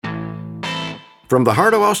From the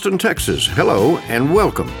heart of Austin, Texas, hello and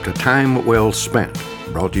welcome to Time Well Spent,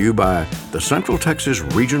 brought to you by the Central Texas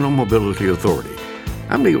Regional Mobility Authority.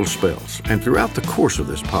 I'm Neil Spells, and throughout the course of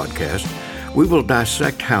this podcast, we will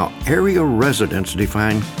dissect how area residents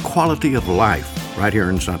define quality of life right here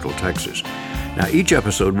in Central Texas. Now, each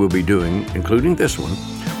episode we'll be doing, including this one,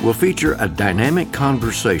 will feature a dynamic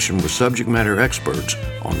conversation with subject matter experts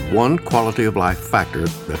on one quality of life factor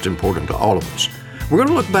that's important to all of us. We're going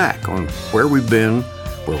to look back on where we've been,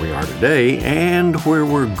 where we are today, and where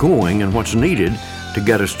we're going and what's needed to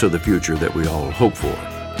get us to the future that we all hope for.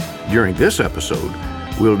 During this episode,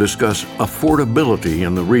 we'll discuss affordability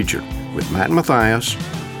in the region with Matt Mathias,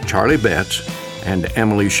 Charlie Betts, and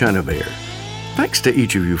Emily Chenevert. Thanks to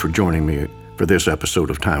each of you for joining me for this episode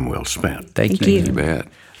of Time Well Spent. Thank you. You bet.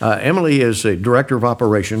 Emily is a Director of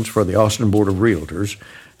Operations for the Austin Board of Realtors,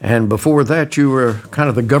 and before that you were kind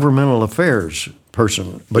of the governmental affairs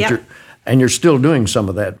person, but Yep. you're still doing some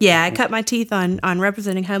of that. Yeah, I cut my teeth on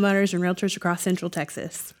representing homeowners and realtors across Central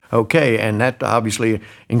Texas. Okay, and that obviously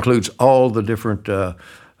includes all the different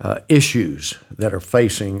issues that are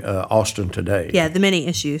facing Austin today. Yeah, the many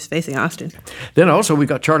issues facing Austin. Then also we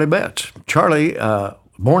got Charlie Betts. Charlie,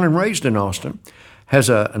 born and raised in Austin, has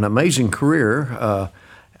an amazing career.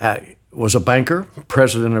 Was a banker,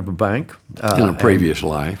 president of a bank. In a previous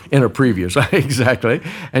life. In a previous, exactly.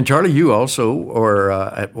 And Charlie, you also, or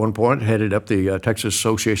at one point, headed up the Texas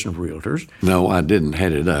Association of Realtors. No, I didn't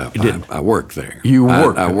head it up. I worked there. You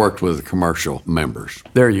worked I there. worked with the commercial members.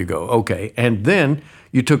 There you go. Okay. And then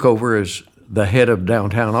you took over as the head of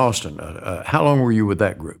downtown Austin. How long were you with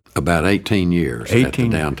that group? About 18 years at the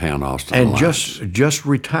Downtown Austin And Alliance. just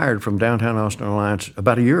retired from Downtown Austin Alliance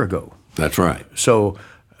about a year ago. That's right. So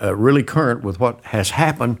really current with what has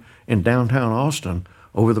happened in downtown Austin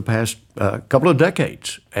over the past couple of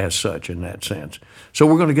decades as such in that sense. So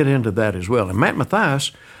we're going to get into that as well. And Matt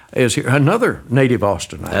Mathias is here, another native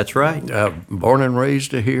Austinite. That's right. Born and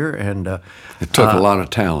raised here. And It took a lot of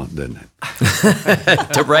talent, didn't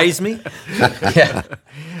it? To raise me? Yeah.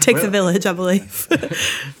 Takes a village, I believe.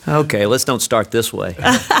 Okay, let's don't start this way.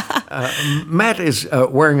 Matt is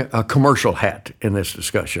wearing a commercial hat in this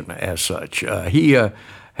discussion as such. He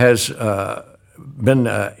has been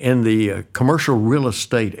in the commercial real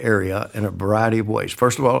estate area in a variety of ways.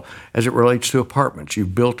 First of all, as it relates to apartments,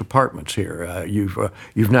 you've built apartments here.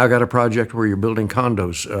 You've now got a project where you're building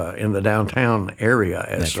condos in the downtown area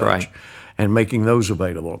as That's such, right. and making those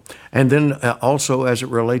available. And then also as it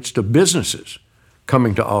relates to businesses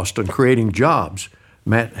coming to Austin, creating jobs,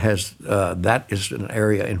 Matt has that is an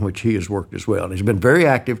area in which he has worked as well. And he's been very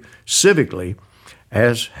active civically,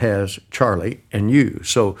 as has Charlie and you.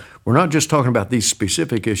 So we're not just talking about these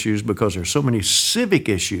specific issues because there's so many civic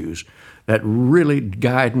issues that really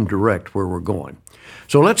guide and direct where we're going.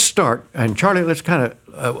 So let's start. And Charlie, let's kind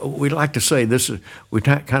of, we like to say this, we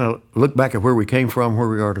kind of look back at where we came from, where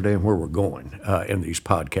we are today, and where we're going in these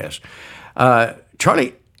podcasts.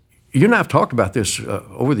 Charlie, you and I have talked about this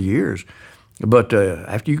over the years, but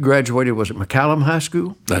after you graduated, was it McCallum High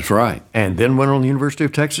School? That's right. And then went on the University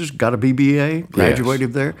of Texas, got a BBA,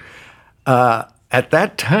 graduated there. At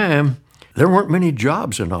that time, there weren't many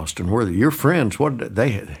jobs in Austin, were there? Your friends, what did they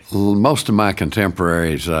had? Most of my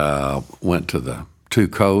contemporaries went to the two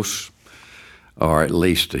coasts, or at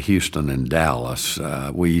least to Houston and Dallas.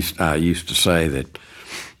 I used to say that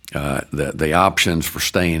the options for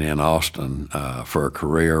staying in Austin for a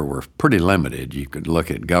career were pretty limited. You could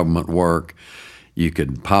look at government work, you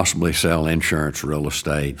could possibly sell insurance, real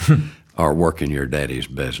estate, or work in your daddy's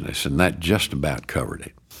business, and that just about covered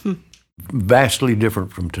it. Vastly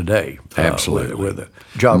different from today. Absolutely. With a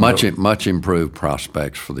job Much improved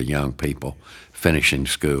prospects for the young people finishing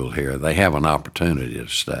school here. They have an opportunity to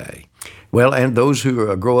stay. Well, and those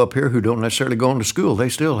who grow up here who don't necessarily go into school, they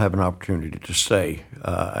still have an opportunity to stay,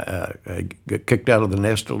 get kicked out of the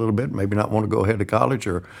nest a little bit, maybe not want to go ahead to college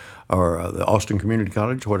or the Austin Community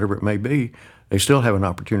College, whatever it may be. They still have an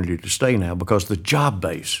opportunity to stay now because the job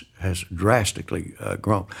base has drastically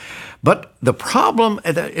grown. But the problem,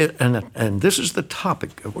 and this is the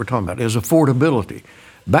topic we're talking about, is affordability.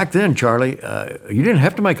 Back then, Charlie, you didn't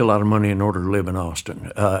have to make a lot of money in order to live in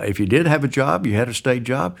Austin. If you did have a job, you had a state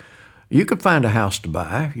job, you could find a house to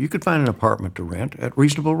buy. You could find an apartment to rent at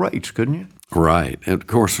reasonable rates, couldn't you? Right. And of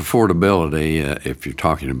course, affordability, if you're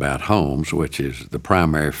talking about homes, which is the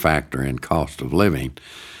primary factor in cost of living,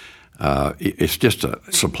 it's just a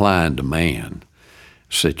supply and demand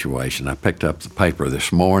situation. I picked up the paper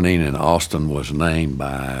this morning, and Austin was named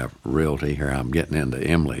by Realty. Here, I'm getting into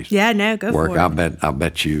Emily's Yeah, no, go work. for it. I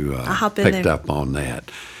bet you picked up on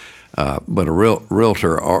that. But a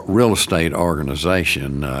real estate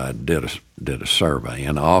organization did a survey,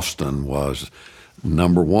 and Austin was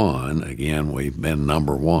number one. Again, we've been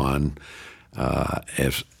number one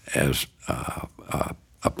as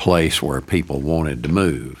a place where people wanted to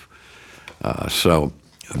move. So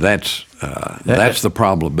that's the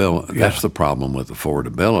probability. Yeah. That's the problem with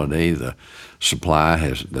affordability.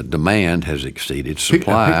 The demand has exceeded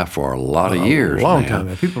supply for a lot of years a long now,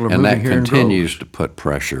 time. People are and moving that here in continues to put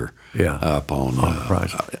pressure Yeah. up on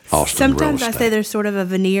price. Austin Sometimes real I estate. say there's sort of a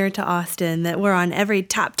veneer to Austin that we're on every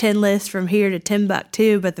top 10 list from here to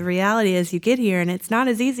Timbuktu, but the reality is you get here and it's not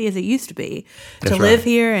as easy as it used to be to That's live right.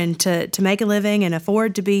 here and to make a living and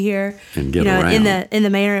afford to be here, And get in around. the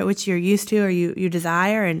manner at which you're used to or you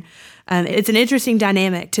desire. And it's an interesting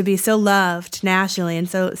dynamic to be so loved nationally and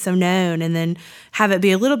so known, and then have it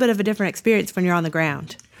be a little bit of a different experience when you're on the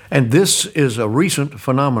ground. And this is a recent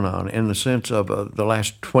phenomenon in the sense of the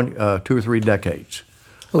last 2 or 3 decades.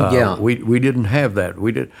 Oh, yeah. We didn't have that.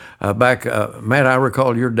 We did back. Matt, I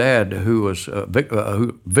recall your dad, who was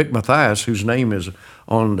Vic Mathias, whose name is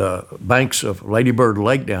on the banks of Lady Bird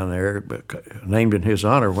Lake down there, named in his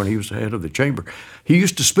honor when he was the head of the chamber. He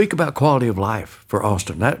used to speak about quality of life for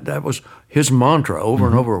Austin. That was his mantra over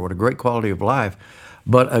and over. What a great quality of life.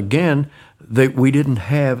 But again, we didn't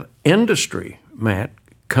have industry, Matt,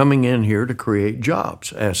 coming in here to create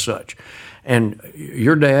jobs as such. And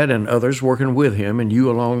your dad and others working with him, and you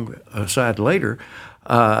alongside later,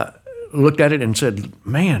 looked at it and said,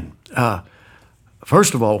 man,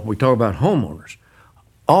 first of all, we talk about homeowners.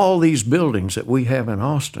 All these buildings that we have in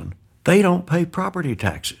Austin, they don't pay property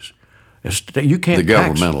taxes. You can't The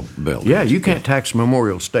tax, governmental buildings. Yeah, you can't tax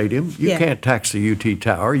Memorial Stadium. You Yeah. can't tax the UT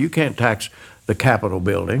Tower. You can't tax the Capitol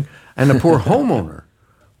building. And the poor homeowner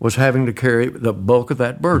was having to carry the bulk of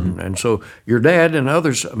that burden. And so your dad and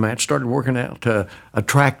others, Matt, started working out to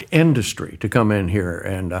attract industry to come in here.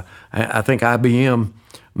 And I think IBM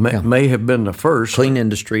may have been the first. Clean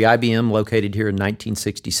industry, IBM located here in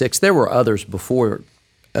 1966. There were others before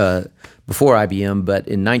IBM, but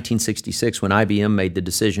in 1966, when IBM made the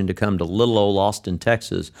decision to come to little old Austin,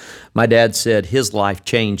 Texas, my dad said his life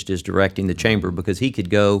changed as directing the chamber, because he could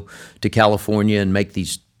go to California and make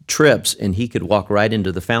these trips, and he could walk right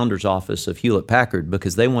into the founder's office of Hewlett-Packard,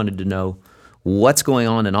 because they wanted to know what's going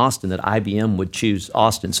on in Austin that IBM would choose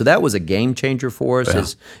Austin. So that was a game changer for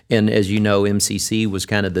us. Yeah. As you know, MCC was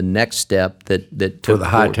kind of the next step that took the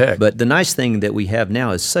high forward. tech. But the nice thing that we have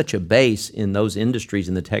now is such a base in those industries,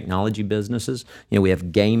 in the technology businesses. We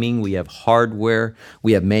have gaming, we have hardware,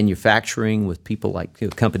 we have manufacturing with people like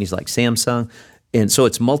companies like Samsung. And so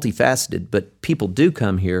it's multifaceted, but people do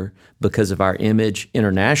come here because of our image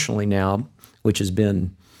internationally now, which has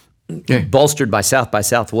been bolstered by South by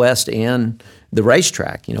Southwest and the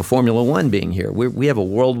racetrack, Formula One being here. We have a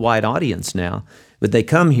worldwide audience now, but they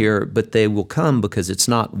come here, but they will come because it's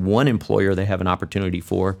not one employer they have an opportunity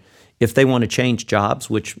for. If they want to change jobs,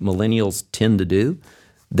 which millennials tend to do,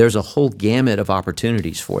 there's a whole gamut of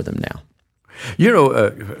opportunities for them now.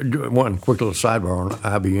 One quick little sidebar on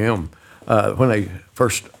IBM. When they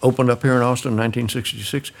first opened up here in Austin in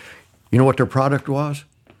 1966, you know what their product was?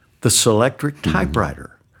 The Selectric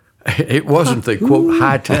typewriter. It wasn't the, quote,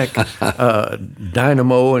 high-tech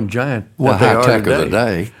dynamo and giant The that they high are tech today. of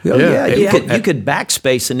the day. You could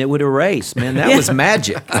backspace and it would erase. Man, that was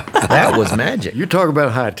magic. That was magic. You talk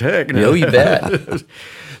about high-tech. Oh, you bet.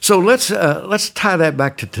 So let's tie that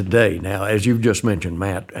back to today now, as you've just mentioned,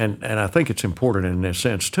 Matt, and I think it's important in this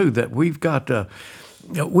sense too that we've got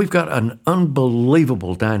an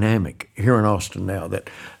unbelievable dynamic here in Austin now. That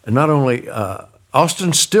not only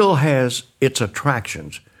Austin still has its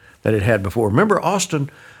attractions that it had before. Remember, Austin,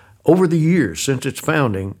 over the years since its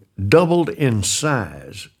founding, doubled in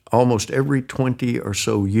size almost every 20 or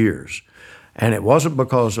so years. And it wasn't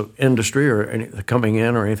because of industry or coming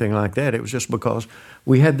in or anything like that. It was just because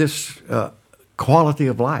we had this quality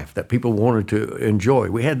of life that people wanted to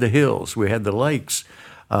enjoy. We had the hills, we had the lakes,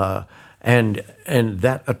 and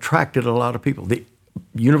that attracted a lot of people. The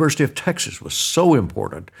University of Texas was so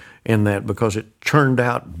important in that because it churned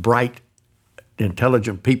out bright,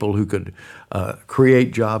 intelligent people who could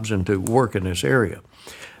create jobs and to work in this area.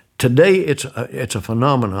 Today, it's a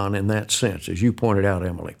phenomenon in that sense, as you pointed out,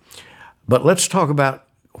 Emily. But let's talk about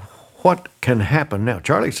what can happen now.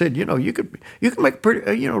 Charlie said, you could make a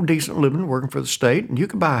pretty, decent living working for the state, and you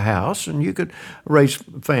could buy a house, and you could raise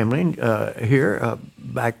family here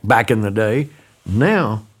back in the day.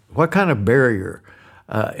 Now, what kind of barrier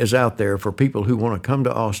is out there for people who want to come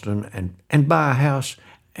to Austin and buy a house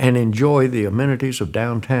and enjoy the amenities of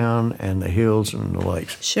downtown and the hills and the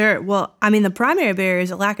lakes? Sure. Well, the primary barrier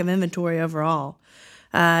is a lack of inventory overall.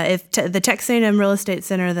 The Texas A&M Real Estate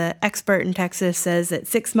Center, the expert in Texas, says that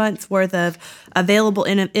 6 months worth of available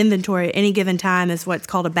inventory at any given time is what's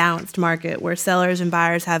called a balanced market, where sellers and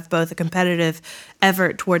buyers have both a competitive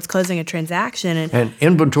effort towards closing a transaction. And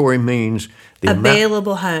inventory means the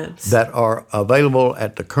available homes that are available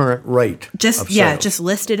at the current rate of sale. Just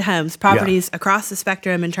listed homes, properties across the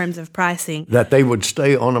spectrum in terms of pricing. That they would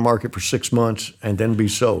stay on the market for 6 months and then be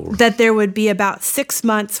sold. That there would be about 6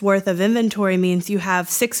 months worth of inventory means you have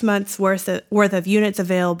 6 months worth of units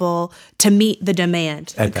available to meet the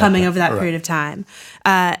demand coming over that period of time.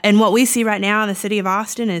 And what we see right now in the city of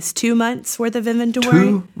Austin is 2 months worth of inventory.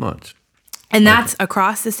 2 months. And that's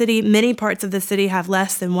across the city. Many parts of the city have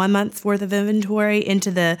less than 1 month's worth of inventory,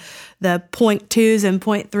 into the 0.2s and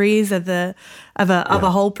 0.3s of a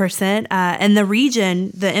whole percent. And the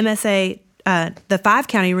region, the MSA, the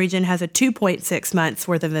 5-county region, has a 2.6 months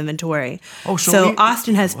worth of inventory. So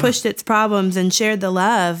Austin has pushed its problems and shared the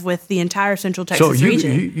love with the entire Central Texas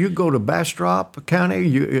region. You go to Bastrop County,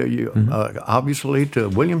 you obviously to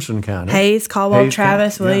Williamson County. Hayes, Caldwell,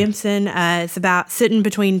 Travis, Williamson. It's about sitting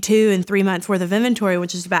between 2 and 3 months worth of inventory,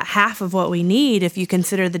 which is about half of what we need if you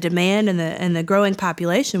consider the demand and the growing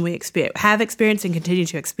population we have experienced and continue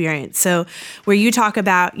to experience. So where you talk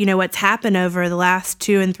about what's happened over the last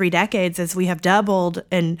 2 and 3 decades as we have doubled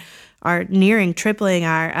and are nearing tripling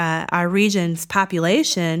our region's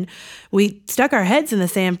population, we stuck our heads in the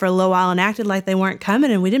sand for a little while and acted like they weren't coming,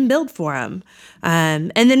 and we didn't build for them.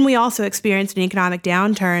 And then we also experienced an economic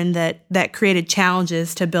downturn that created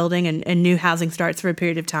challenges to building and new housing starts for a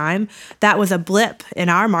period of time. That was a blip in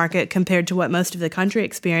our market compared to what most of the country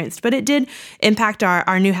experienced, but it did impact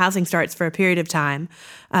our new housing starts for a period of time.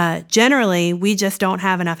 Generally, we just don't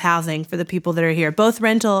have enough housing for the people that are here, both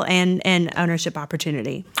rental and ownership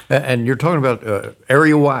opportunity. And you're talking about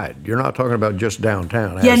area-wide. You're not talking about just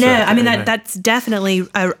downtown. Yeah, no. I mean, that's definitely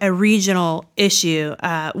a regional issue.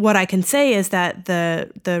 What I can say is that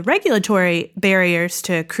the regulatory barriers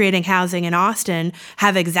to creating housing in Austin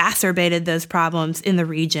have exacerbated those problems in the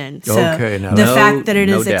region. So the fact that it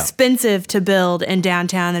is expensive to build in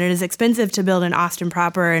downtown, that it is expensive to build in Austin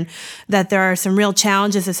proper, and that there are some real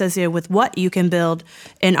challenges associated with what you can build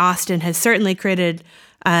in Austin has certainly created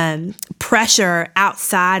pressure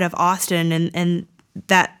outside of Austin, and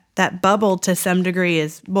that bubble to some degree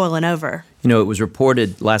is boiling over. It was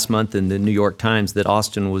reported last month in the New York Times that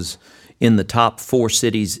Austin was in the top 4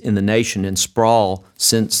 cities in the nation in sprawl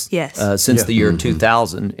since the year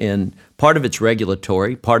 2000, and part of it's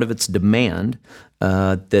regulatory, part of it's demand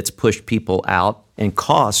that's pushed people out, and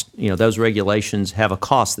cost. Those regulations have a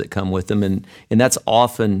cost that come with them, and that's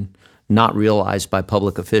often not realized by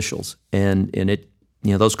public officials, and it.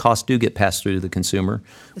 Those costs do get passed through to the consumer,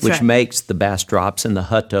 which makes the Bastrop's and the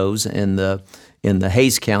Huttos and in the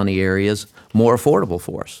Hayes County areas more affordable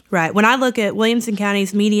for us. Right. When I look at Williamson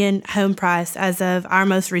County's median home price as of our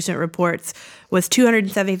most recent reports was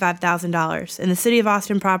 $275,000. In the city of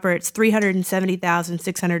Austin proper, it's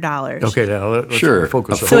 $370,600. Okay, now let's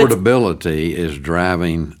focus on affordability is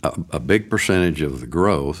driving a big percentage of the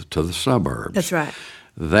growth to the suburbs. That's right.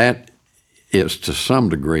 That is to some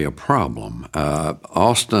degree a problem.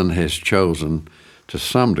 Austin has chosen to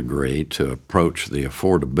some degree to approach the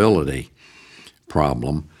affordability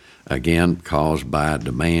problem, again caused by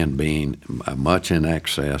demand being much in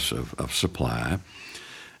excess of supply,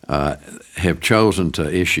 have chosen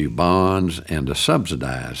to issue bonds and to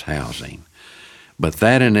subsidize housing. But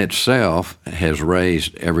that in itself has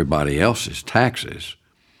raised everybody else's taxes.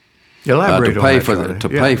 Elaborate to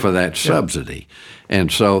pay for that subsidy.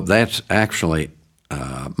 And so that's actually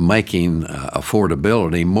making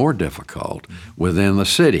affordability more difficult within the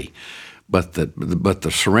city. But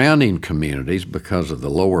the surrounding communities, because of the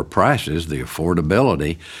lower prices, the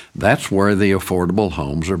affordability, that's where the affordable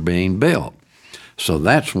homes are being built. So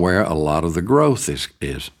that's where a lot of the growth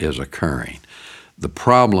is occurring. The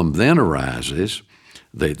problem then arises.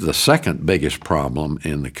 The second biggest problem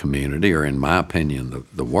in the community, or in my opinion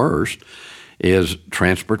the worst, is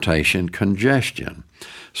transportation congestion.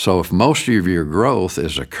 So if most of your growth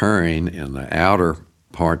is occurring in the outer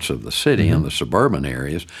parts of the city, in the suburban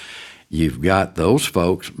areas, you've got those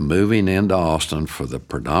folks moving into Austin for the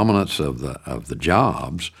predominance of the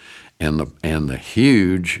jobs, and the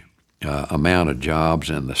huge amount of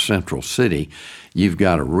jobs in the central city. You've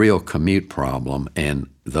got a real commute problem,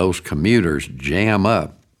 and those commuters jam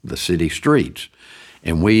up the city streets.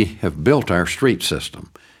 And we have built our street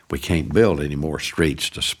system. We can't build any more streets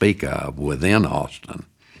to speak of within Austin.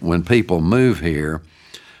 When people move here,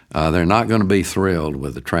 they're not going to be thrilled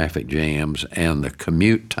with the traffic jams and the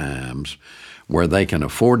commute times where they can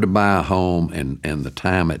afford to buy a home and the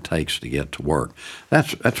time it takes to get to work.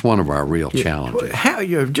 That's one of our real challenges.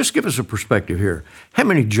 Just give us a perspective here. How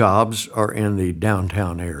many jobs are in the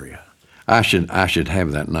downtown area? I should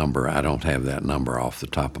have that number. I don't have that number off the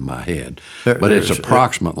top of my head. But it's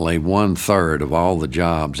approximately 1/3 of all the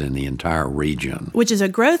jobs in the entire region. Which is a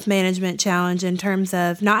growth management challenge in terms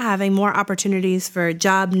of not having more opportunities for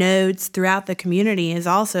job nodes throughout the community is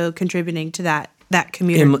also contributing to that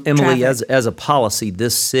commuter Emily, traffic. as a policy,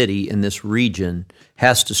 this city and this region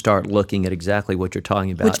has to start looking at exactly what you're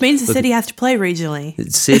talking about. Which means the city has to play regionally.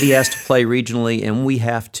 The city has to play regionally, and we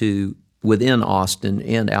have to, within Austin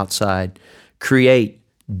and outside, create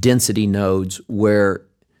density nodes where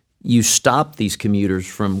you stop these commuters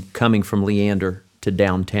from coming from Leander to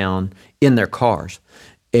downtown in their cars.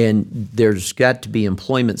 And there's got to be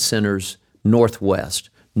employment centers northwest,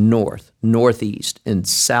 north, northeast, and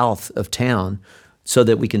south of town so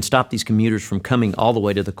that we can stop these commuters from coming all the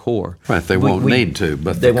way to the core. Right, they won't need to,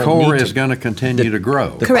 but the core is going to continue to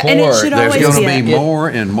grow. Correct, and it should There's always going to be more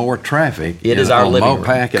and more traffic. It is our living room.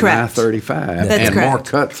 Mopac and Correct. I-35, That's and more correct.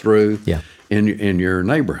 cut through in your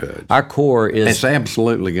neighborhood. Our core is... It's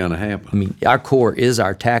absolutely going to happen. I mean, our core is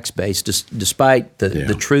our tax base, despite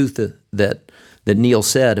the truth that Neil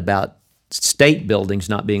said about state buildings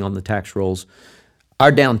not being on the tax rolls.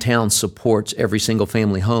 Our downtown supports every single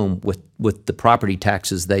family home with the property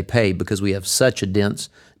taxes they pay because we have such a dense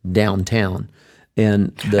downtown.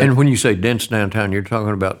 And when you say dense downtown, you're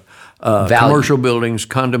talking about commercial buildings,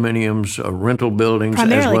 condominiums, rental buildings,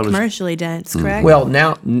 Primarily as well commercially dense, correct? well,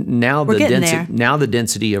 now the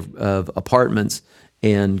density of apartments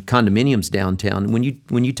and condominiums downtown.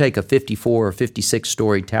 When you take a 54 or 56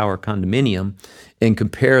 story tower condominium and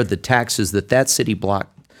compare the taxes that city block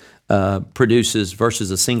produces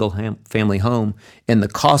versus a single-family home and the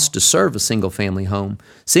cost to serve a single-family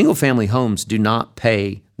homes do not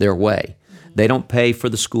pay their way. They don't pay for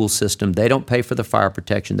the school system. They don't pay for the fire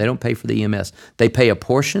protection. They don't pay for the EMS. They pay a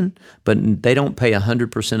portion, but they don't pay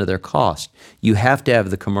 100% of their cost. You have to have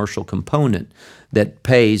the commercial component that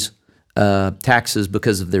pays taxes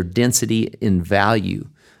because of their density in value.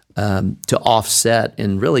 To offset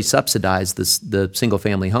and really subsidize the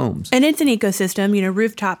single-family homes. And it's an ecosystem.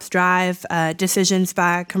 Rooftops drive decisions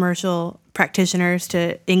by commercial practitioners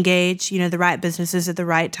to engage, the right businesses at the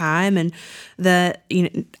right time. And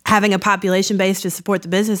having a population base to support the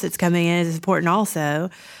business that's coming in is important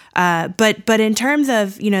also. But in terms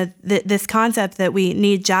of, this concept that we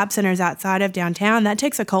need job centers outside of downtown, that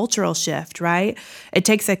takes a cultural shift, right? It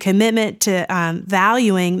takes a commitment to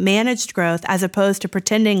valuing managed growth as opposed to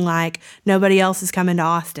pretending like nobody else is coming to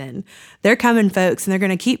Austin. They're coming, folks, and they're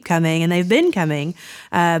going to keep coming, and they've been coming.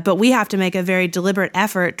 But we have to make a very deliberate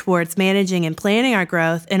effort towards managing and planning our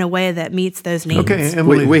growth in a way that meets those needs. Okay,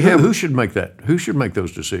 Emily, who should make that? Who should make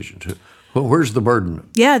those decisions? Well, where's the burden?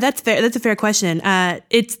 Yeah, that's fair. That's a fair question.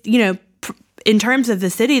 It's, in terms of the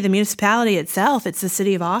city, the municipality itself, it's the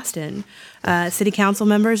city of Austin. City council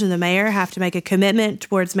members and the mayor have to make a commitment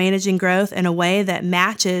towards managing growth in a way that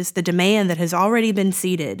matches the demand that has already been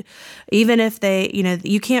seeded. Even if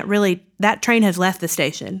you can't really, that train has left the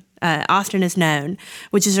station. Austin is known,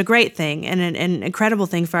 which is a great thing and an incredible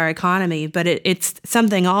thing for our economy. But it's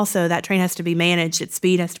something also that train has to be managed, its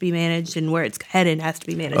speed has to be managed, and where it's headed has to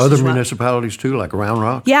be managed. Other as well. municipalities too, like Round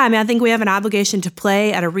Rock? Yeah, I think we have an obligation to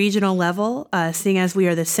play at a regional level, seeing as we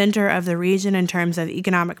are the center of the region in terms of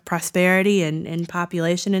economic prosperity and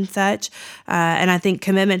population and such. And I think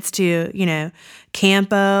commitments to,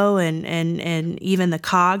 Campo and even the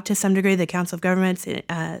COG to some degree, the Council of Governments,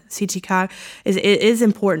 CTCOG, is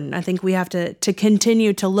important. I think we have to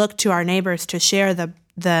continue to look to our neighbors to share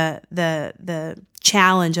the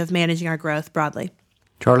challenge of managing our growth broadly.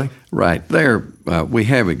 Charlie? Right. We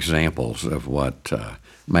have examples of what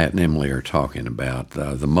Matt and Emily are talking about.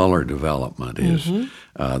 The Muller development is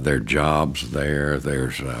there are jobs there,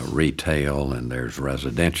 there's retail, and there's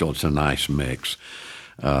residential. It's a nice mix.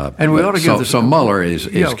 And we ought to give so Muller is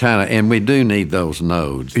kind of, and we do need those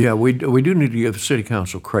nodes. Yeah, we do need to give City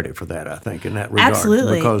Council credit for that, I think, in that regard.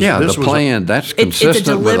 Absolutely. Because the plan, that's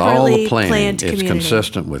consistent with all the plan. It's community.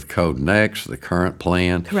 consistent with Code Next, the current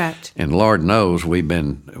plan. Correct. And Lord knows we've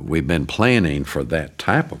been planning for that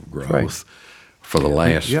type of growth for the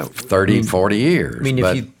last 30, 40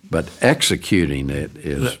 years. But executing it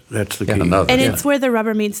is that's the key. Another. And it's where the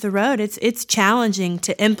rubber meets the road. It's challenging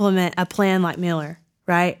to implement a plan like Mueller.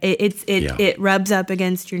 Right? It rubs up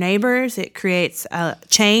against your neighbors. It creates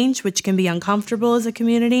change, which can be uncomfortable as a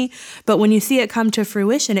community. But when you see it come to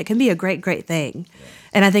fruition, it can be a great, great thing.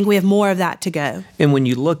 And I think we have more of that to go. And when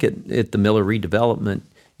you look at the Miller redevelopment,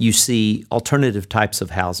 you see alternative types of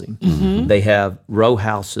housing. They have row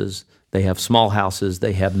houses, they have small houses,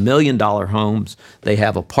 they have $1 million homes, they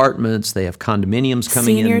have apartments, they have condominiums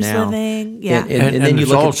coming Seniors in now. living, yeah. And then you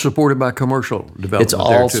it's look all at supported by commercial development. it's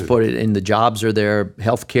all supported, and the jobs are there,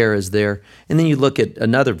 healthcare is there. And then you look at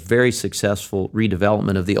another very successful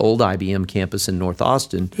redevelopment of the old IBM campus in North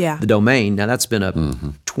Austin, the Domain. Now that's been a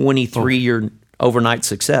 23-year overnight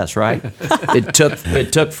success, right? It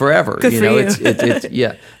took forever. Good for you. It's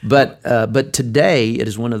yeah. But today it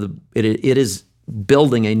is it is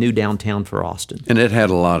building a new downtown for Austin. And it had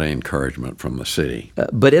a lot of encouragement from the city.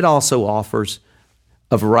 But it also offers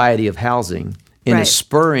a variety of housing and is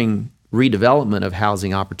spurring redevelopment of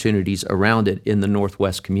housing opportunities around it in the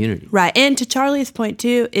Northwest community. Right. And to Charlie's point,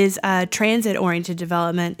 too, is transit-oriented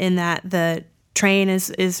development in that the train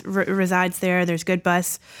resides there. There's good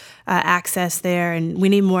bus access there, and we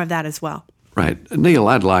need more of that as well. Right. Neil,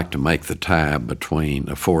 I'd like to make the tie between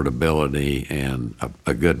affordability and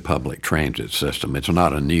a good public transit system. It's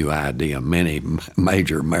not a new idea. Many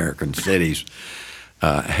major American cities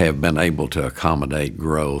have been able to accommodate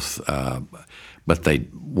growth, but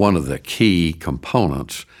one of the key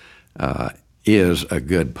components is a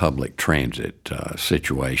good public transit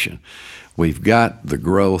situation. We've got the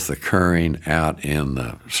growth occurring out in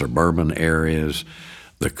the suburban areas.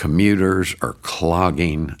 The commuters are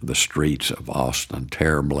clogging the streets of Austin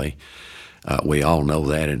terribly. We all know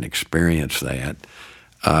that and experience that.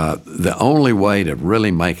 The only way to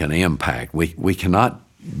really make an impact, we cannot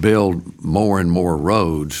build more and more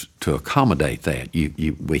roads to accommodate that.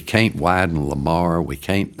 We can't widen Lamar. We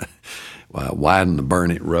can't widen the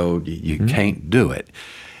Burnett Road. You can't do it.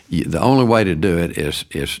 The only way to do it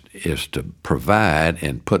is to provide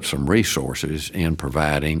and put some resources in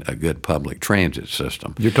providing a good public transit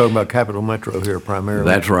system. You're talking about Capital Metro here primarily.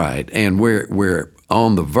 That's right, and we're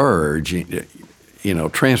on the verge. You know,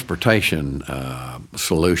 transportation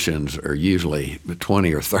solutions are usually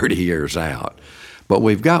 20 or 30 years out, but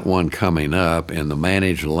we've got one coming up in the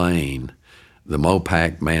managed lane, the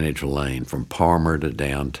MOPAC managed lane from Palmer to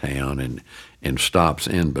downtown and stops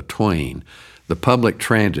in between. The public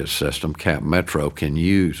transit system, Cap Metro, can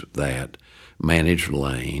use that managed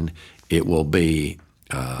lane. It will be,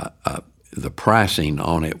 the pricing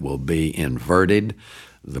on it will be inverted.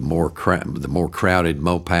 The more crowded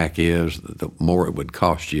MOPAC is, the more it would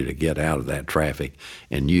cost you to get out of that traffic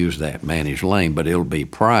and use that managed lane. But it'll be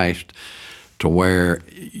priced to where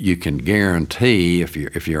you can guarantee if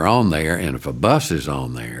you're on there, and if a bus is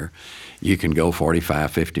on there, you can go 45,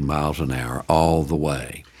 50 miles an hour all the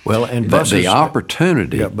way. Well, and buses, the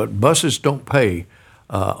opportunity. Yeah, but buses don't pay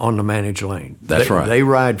on the managed lane. That's right. They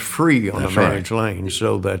ride free on the managed lane,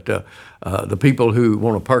 so that the people who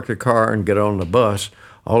want to park their car and get on the bus,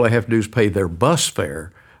 all they have to do is pay their bus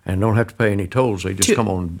fare and don't have to pay any tolls. They just come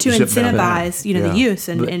on to zip down incentivize, the use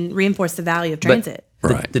and reinforce the value of transit.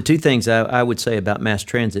 The two things I would say about mass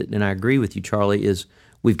transit, and I agree with you, Charlie, is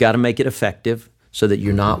we've got to make it effective, so that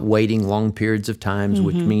you're not waiting long periods of times,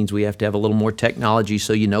 which means we have to have a little more technology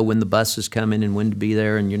so you know when the bus is coming and when to be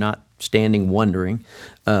there and you're not standing wondering.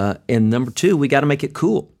 And number two, we got to make it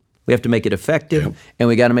cool. We have to make it effective, and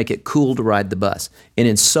we got to make it cool to ride the bus. And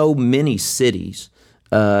in so many cities,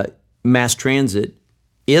 mass transit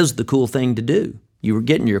is the cool thing to do. You were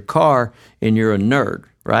getting your car and you're a nerd,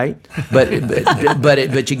 right? But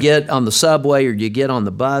you get on the subway or you get on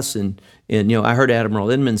the bus and I heard Admiral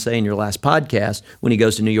Inman say in your last podcast, when he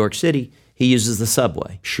goes to New York City, he uses the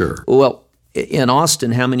subway. Sure. Well, in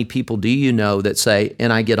Austin, how many people do you know that say,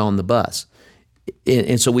 and I get on the bus?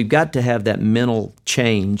 And so we've got to have that mental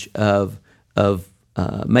change of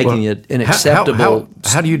making it an acceptable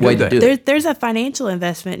how do you do way that? to do it. There's a financial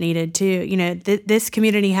investment needed too. This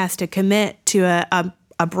community has to commit to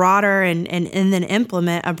a broader and then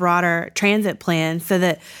implement a broader transit plan, so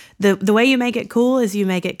that the way you make it cool is you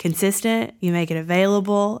make it consistent, you make it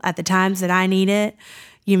available at the times that I need it,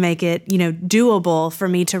 you make it doable for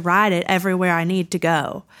me to ride it everywhere I need to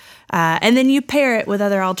go, and then you pair it with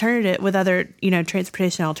other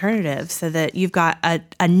transportation alternatives, so that you've got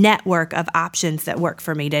a network of options that work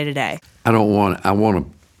for me day to day. I want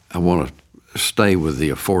to stay with the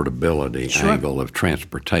affordability angle of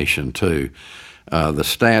transportation too. The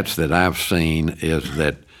stats that I've seen is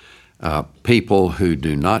that people who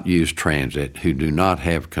do not use transit, who do not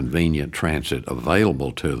have convenient transit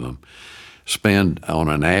available to them, spend on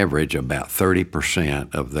an average about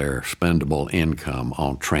 30% of their spendable income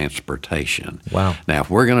on transportation. Wow. Now, if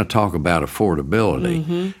we're going to talk about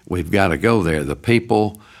affordability, we've got to go there. The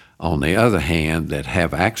people, on the other hand, that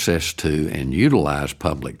have access to and utilize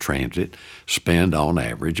public transit spend on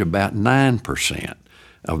average about 9%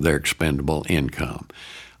 of their expendable income.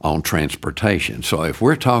 on transportation. So if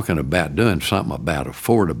we're talking about doing something about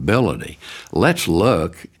affordability, let's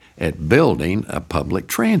look at building a public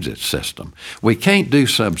transit system. We can't do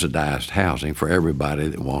subsidized housing for everybody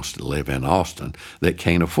that wants to live in Austin that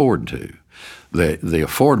can't afford to. The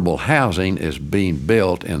affordable housing is being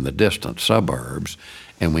built in the distant suburbs,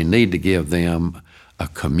 and we need to give them a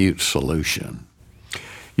commute solution.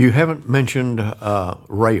 You haven't mentioned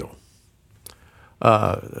rail.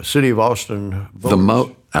 The city of Austin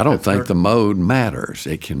votes. I don't think the mode matters.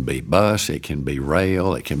 It can be bus, it can be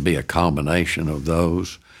rail, it can be a combination of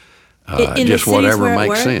those. Just whatever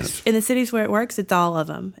makes sense. In the cities where it works, it's all of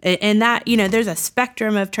them. And that, there's a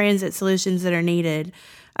spectrum of transit solutions that are needed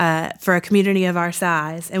for a community of our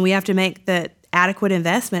size. And we have to make the adequate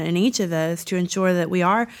investment in each of those to ensure that we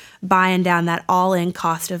are buying down that all-in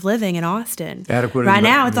cost of living in Austin. Right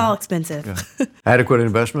now, it's all expensive. Yeah. Adequate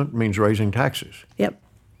investment means raising taxes. Yep.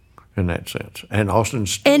 In that sense. And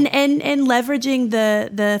Austin's... And leveraging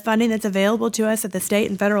the funding that's available to us at the state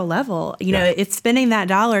and federal level. If spending that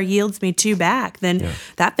dollar yields me $2 back, then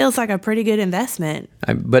that feels like a pretty good investment.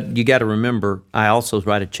 But you got to remember, I also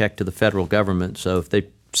write a check to the federal government, so if they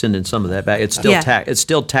send in some of that back, it's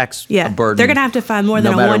still tax burden. They're going to have to find more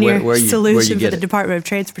than a one-year solution for the Department of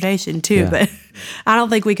Transportation too, but I don't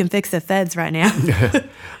think we can fix the feds right now.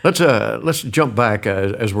 Let's jump back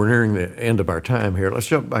as we're nearing the end of our time here. Let's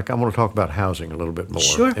jump back. I want to talk about housing a little bit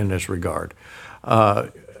more in this regard.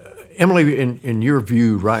 Emily, in your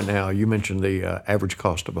view right now, you mentioned the average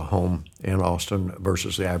cost of a home in Austin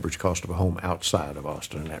versus the average cost of a home outside of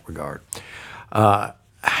Austin in that regard.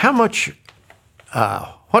 How much...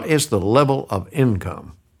 what is the level of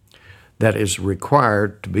income that is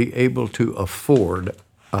required to be able to afford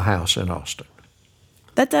a house in Austin?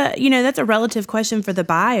 That's a relative question for the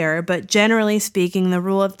buyer, but generally speaking, the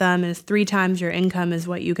rule of thumb is 3 times your income is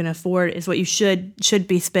what you can afford, is what you should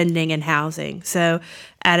be spending in housing. So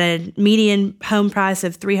at a median home price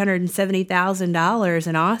of $370,000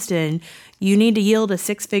 in Austin, you need to yield a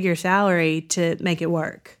 6-figure salary to make it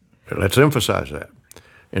work. Let's emphasize that.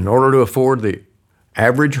 In order to afford the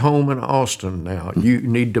average home in Austin now,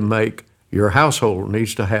 your household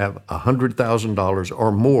needs to have $100,000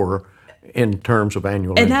 or more in terms of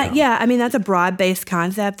annual income. That's a broad-based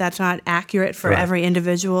concept. That's not accurate for every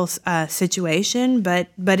individual situation. But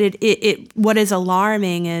what is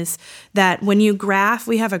alarming is that when you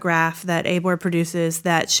we have a graph that ABOR produces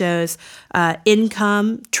that shows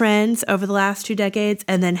income trends over the last 2 decades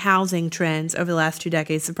and then housing trends over the last 2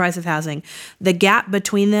 decades, the price of housing. The gap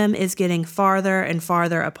between them is getting farther and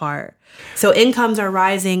farther apart. So incomes are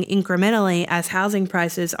rising incrementally as housing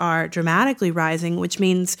prices are dramatically rising, which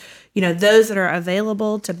means, those that are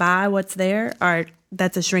available to buy what's there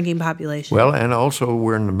that's a shrinking population. Well, and also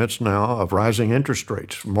we're in the midst now of rising interest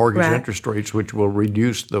rates, mortgage interest rates, which will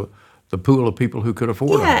reduce the pool of people who could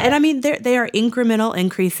afford it. Yeah, and they are incremental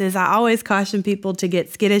increases. I always caution people to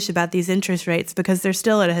get skittish about these interest rates because they're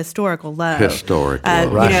still at a historical low.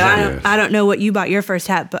 I don't know what you bought your first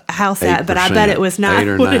house at, but I bet it was not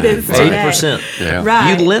what it is today. 8%. Yeah.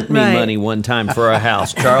 Right. You lent me money one time for a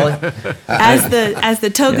house, Charlie. As the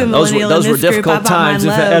token millennial those in were this group, difficult times,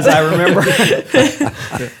 as I remember.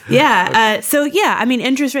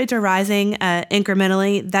 Interest rates are rising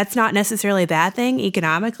incrementally. That's not necessarily a bad thing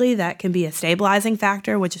economically. That can be a stabilizing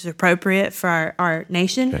factor, which is appropriate for our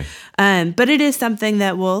nation. Okay. But it is something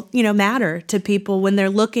that will, matter to people when they're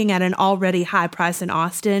looking at an already high price in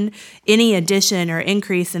Austin. Any addition or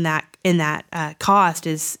increase in that cost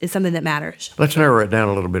is something that matters. Let's narrow it down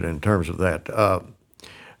a little bit in terms of that.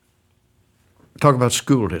 Talk about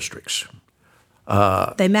school districts.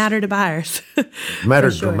 They matter to buyers. Matter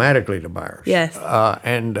dramatically to buyers. Yes.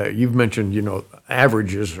 And you've mentioned,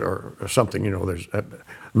 averages or something, there's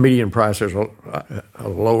median prices are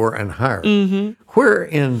lower and higher. Mm-hmm. Where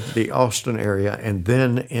in the Austin area and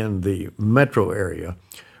then in the metro area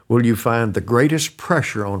will you find the greatest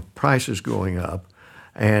pressure on prices going up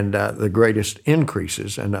and the greatest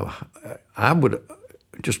increases? And I would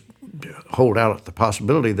just hold out the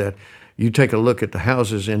possibility that you take a look at the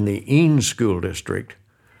houses in the Eanes School District,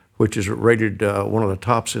 which is rated one of the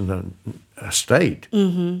tops in the state.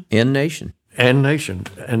 Mm-hmm. And nation.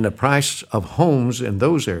 And the price of homes in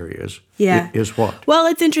those areas is what? Well,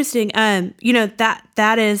 it's interesting.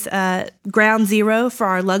 That is ground zero for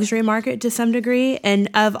our luxury market to some degree. And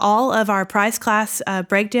of all of our price class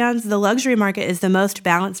breakdowns, the luxury market is the most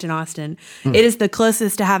balanced in Austin. It is the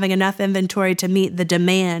closest to having enough inventory to meet the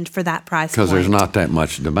demand for that price point. Because there's not that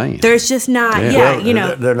much demand. There's just not.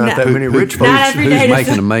 There are not that many rich folks. Not every day Who's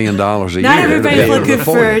making $1 million a year? Not everybody's looking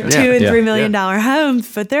for $2 $2 and $3 million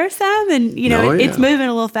homes, but there's some, and it's moving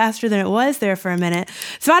a little faster than it was there for a minute.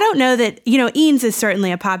 So I don't know that Eanes is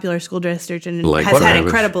certainly a popular school district and has had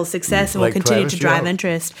incredible success and will continue to drive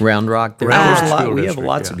interest. Round Rock, we have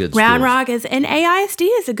lots of good schools. Round Rock and AISD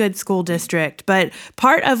is a good school district, but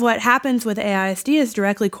part of what happens with AISD is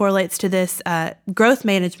directly correlates to this growth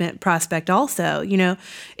management prospect also.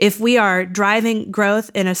 If we are driving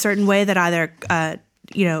growth in a certain way that either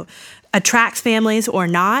attracts families or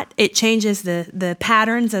not, it changes the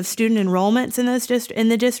patterns of student enrollments in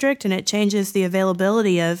the district, and it changes the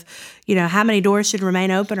availability of how many doors should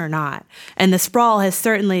remain open or not. And the sprawl has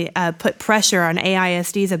certainly put pressure on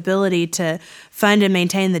AISD's ability to fund and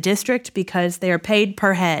maintain the district because they are paid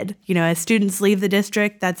per head. As students leave the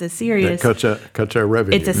district, that's a serious cuts our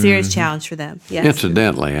revenue. It's a serious challenge for them. Yes.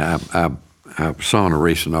 Incidentally, I saw in a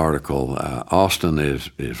recent article, Austin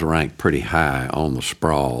is ranked pretty high on the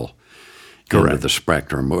sprawl end of the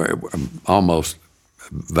spectrum. Almost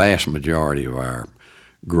vast majority of our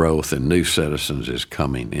growth in new citizens is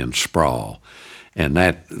coming in sprawl. And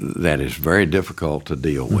that is very difficult to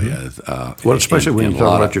deal with. Especially when you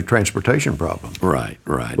talk about your transportation problem. Right.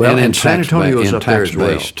 Well, and San Antonio is up there as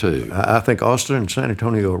well. Too. I think Austin and San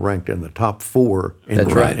Antonio are ranked in the top 4.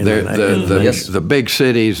 That's right. The big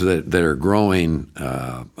cities that are growing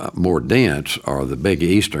more dense are the big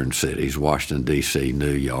eastern cities, Washington, D.C.,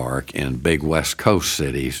 New York, and big West Coast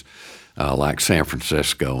cities like San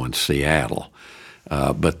Francisco and Seattle.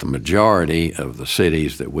 But the majority of the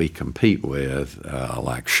cities that we compete with,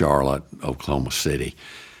 like Charlotte, Oklahoma City,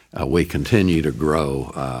 we continue to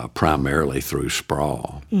grow primarily through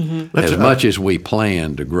sprawl. Mm-hmm. As much as we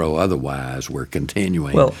plan to grow otherwise, we're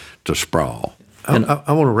continuing to sprawl. I want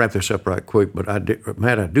to wrap this up right quick, but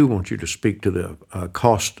Matt, I do want you to speak to the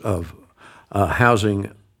cost of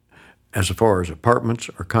housing as far as apartments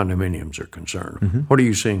or condominiums are concerned. Mm-hmm. What are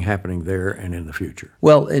you seeing happening there and in the future?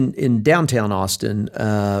 Well, in downtown Austin,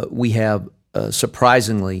 we have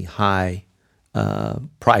surprisingly high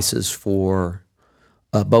prices for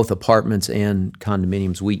both apartments and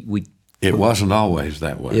condominiums. It wasn't always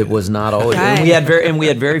that way. It was not always, right. and we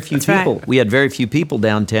had very few people. Right. We had very few people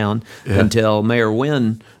downtown until Mayor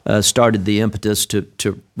Wynn started the impetus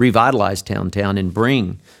to revitalize downtown and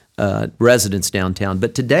bring residents downtown.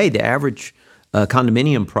 But today, the average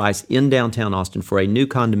condominium price in downtown Austin for a new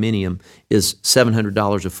condominium is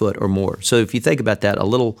 $700 a foot or more. So if you think about that, a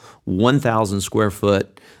little 1,000 square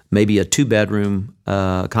foot, maybe a 2-bedroom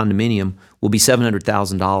condominium will be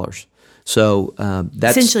 $700,000. So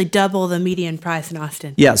that's essentially double the median price in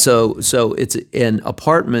Austin. Yeah. So and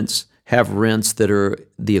apartments have rents that are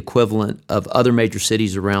the equivalent of other major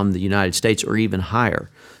cities around the United States or even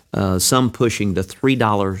higher. Some pushing the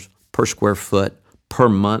 $3 per square foot per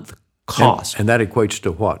month cost. And that equates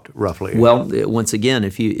to what, roughly? Well, once again,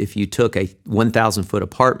 if you took a 1,000-foot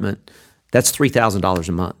apartment, that's $3,000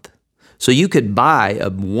 a month. So you could buy a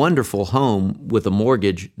wonderful home with a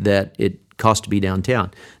mortgage that it costs to be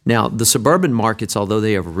downtown. Now, the suburban markets, although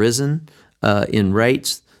they have risen in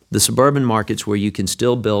rates, the suburban markets where you can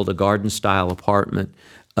still build a garden-style apartment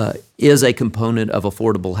is a component of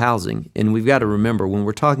affordable housing. And we've got to remember, when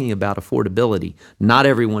we're talking about affordability, not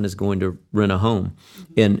everyone is going to rent a home.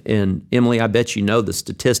 And Emily, I bet you know the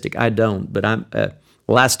statistic. I don't, but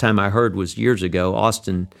last time I heard was years ago,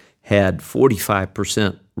 Austin had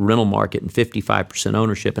 45% rental market and 55%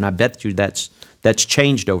 ownership. And I bet you that's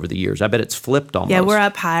changed over the years. I bet it's flipped almost. Yeah, we're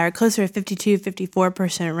up higher, closer to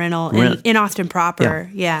 54% rental in Austin proper.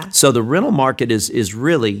 Yeah. So the rental market is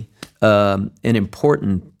really an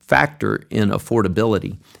important factor in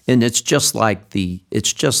affordability, and it's just like the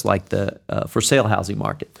for sale housing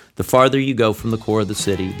market. The farther you go from the core of the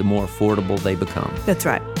city, the more affordable they become. That's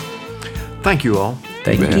right. Thank you all.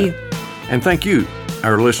 Thank you. And thank you,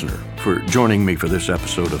 our listener, for joining me for this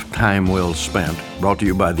episode of Time Well Spent, brought to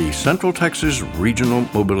you by the Central Texas Regional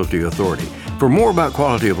Mobility Authority. For more about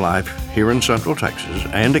quality of life here in Central Texas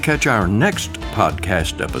and to catch our next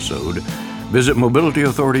podcast episode, visit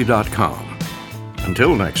mobilityauthority.com.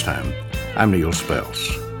 Until next time, I'm Neil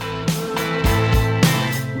Spells.